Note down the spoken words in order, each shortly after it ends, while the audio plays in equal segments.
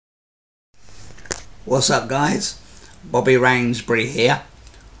What's up guys, Bobby Rainsbury here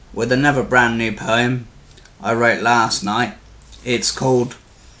with another brand new poem I wrote last night. It's called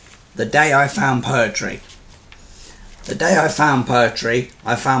The Day I Found Poetry. The day I found poetry,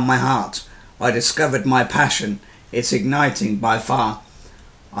 I found my heart. I discovered my passion, it's igniting by far.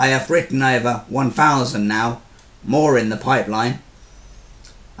 I have written over 1,000 now, more in the pipeline.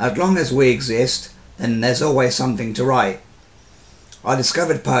 As long as we exist, then there's always something to write. I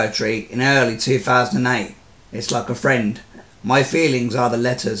discovered poetry in early 2008. It's like a friend. My feelings are the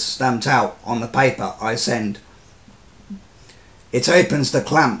letters stamped out on the paper I send. It opens the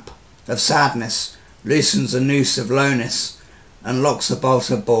clamp of sadness, loosens the noose of lowness, unlocks the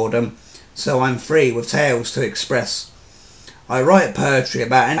bolt of boredom, so I'm free with tales to express. I write poetry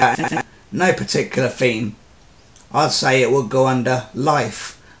about no particular theme. I'd say it would go under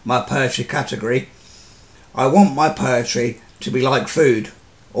life, my poetry category. I want my poetry to be like food,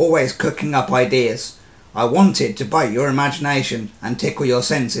 always cooking up ideas. I want it to bite your imagination and tickle your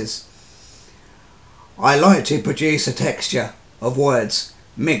senses. I like to produce a texture of words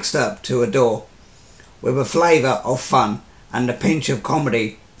mixed up to adore, with a flavour of fun and a pinch of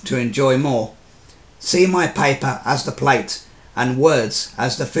comedy to enjoy more. See my paper as the plate and words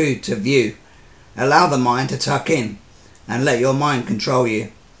as the food to view. Allow the mind to tuck in and let your mind control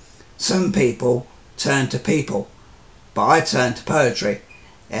you. Some people turn to people, but I turn to poetry.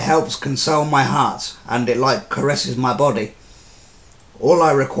 It helps console my heart and it like caresses my body. All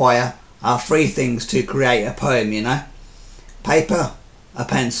I require are three things to create a poem, you know. Paper, a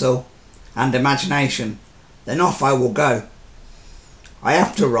pencil and imagination. Then off I will go. I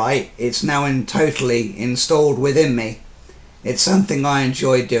have to write, it's now totally installed within me. It's something I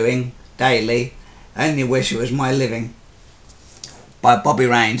enjoy doing daily, only wish it was my living. By Bobby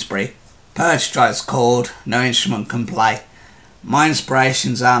Rainsbury. Poetry is called No Instrument Can Play. My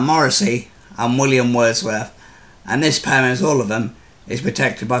inspirations are Morrissey and William Wordsworth, and this poem, as all of them, is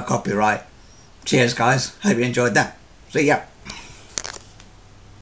protected by copyright. Cheers guys, hope you enjoyed that. See ya.